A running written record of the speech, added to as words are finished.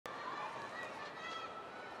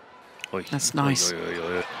That's nice.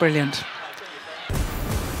 Brilliant.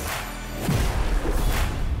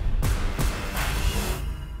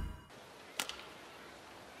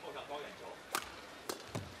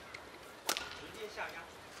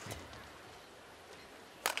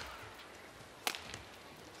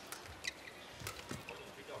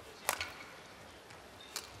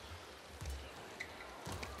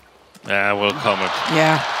 Yeah, well covered.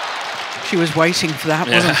 Yeah, she was waiting for that,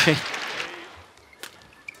 wasn't she?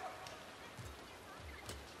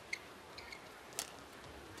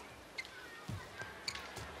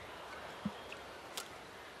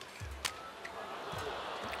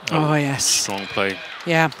 Oh, yes. Strong play.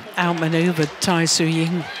 Yeah, outmaneuvered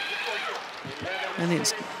Ying. And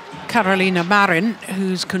it's Carolina Marin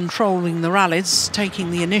who's controlling the rallies,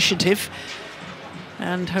 taking the initiative.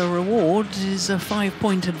 And her reward is a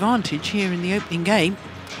 5-point advantage here in the opening game.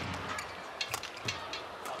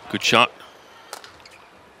 Good shot.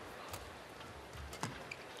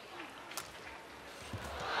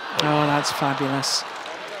 Oh, that's fabulous.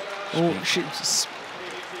 Oh,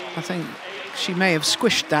 I think she may have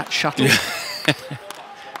squished that shuttle.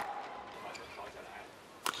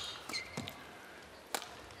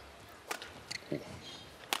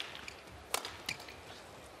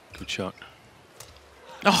 Good shot.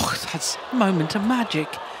 Oh, that's a moment of magic.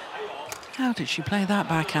 How did she play that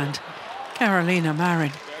backhand? Carolina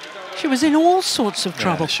Marin. She was in all sorts of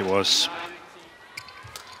trouble. Yeah, she was.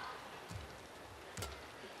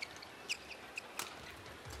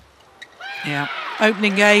 Yeah,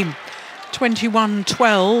 opening game,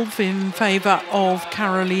 21-12 in favour of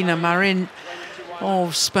Carolina Marin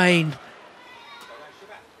of Spain.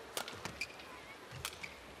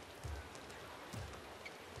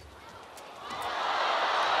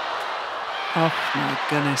 Oh my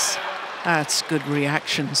goodness, that's good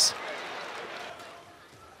reactions.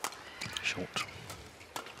 Short.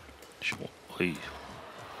 Short. Oy.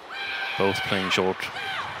 Both playing short.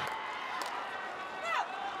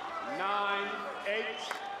 9-8.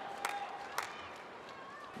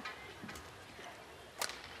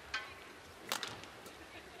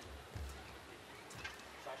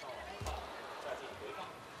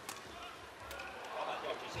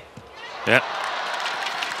 Yeah.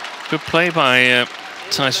 Good play by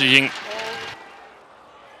Ying.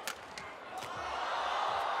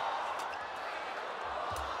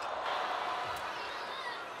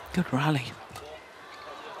 Good rally.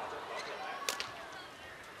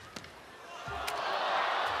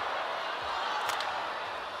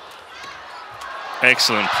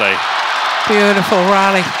 Excellent play. Beautiful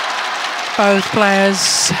rally. Both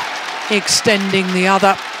players extending the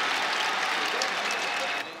other.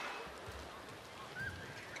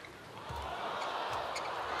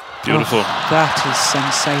 Beautiful. Oh, that is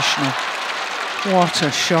sensational. What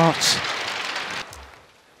a shot.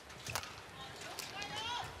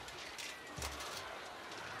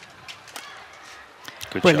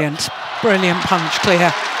 Good Brilliant. shot. Brilliant punch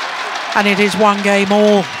clear. And it is one game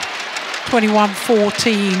all.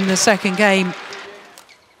 21-14, the second game.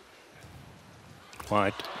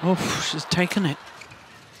 Wide. Oh, she's taken it.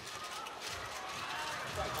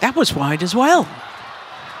 That was wide as well.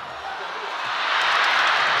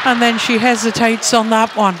 And then she hesitates on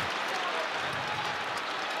that one.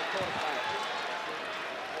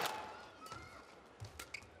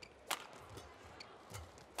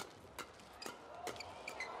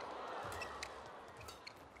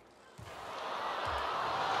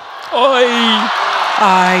 Oi!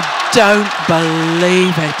 I don't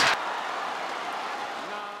believe it.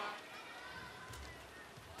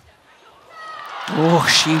 Oh,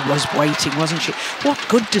 she was waiting, wasn't she? What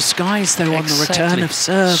good disguise, though, on the return of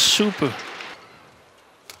serve. Super.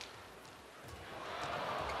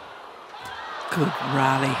 Good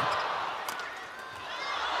rally.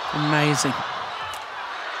 Amazing.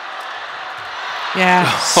 Yeah,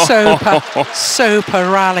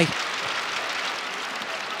 super rally.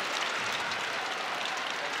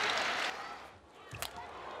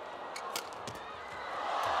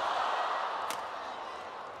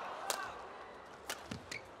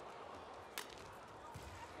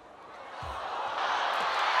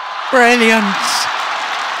 Brilliant.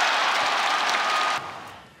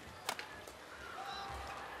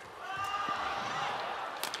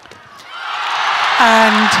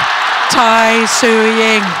 And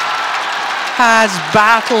Ying has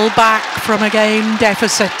battled back from a game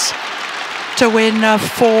deficit to win a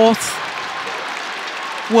 4th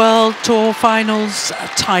World Tour Finals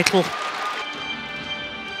title.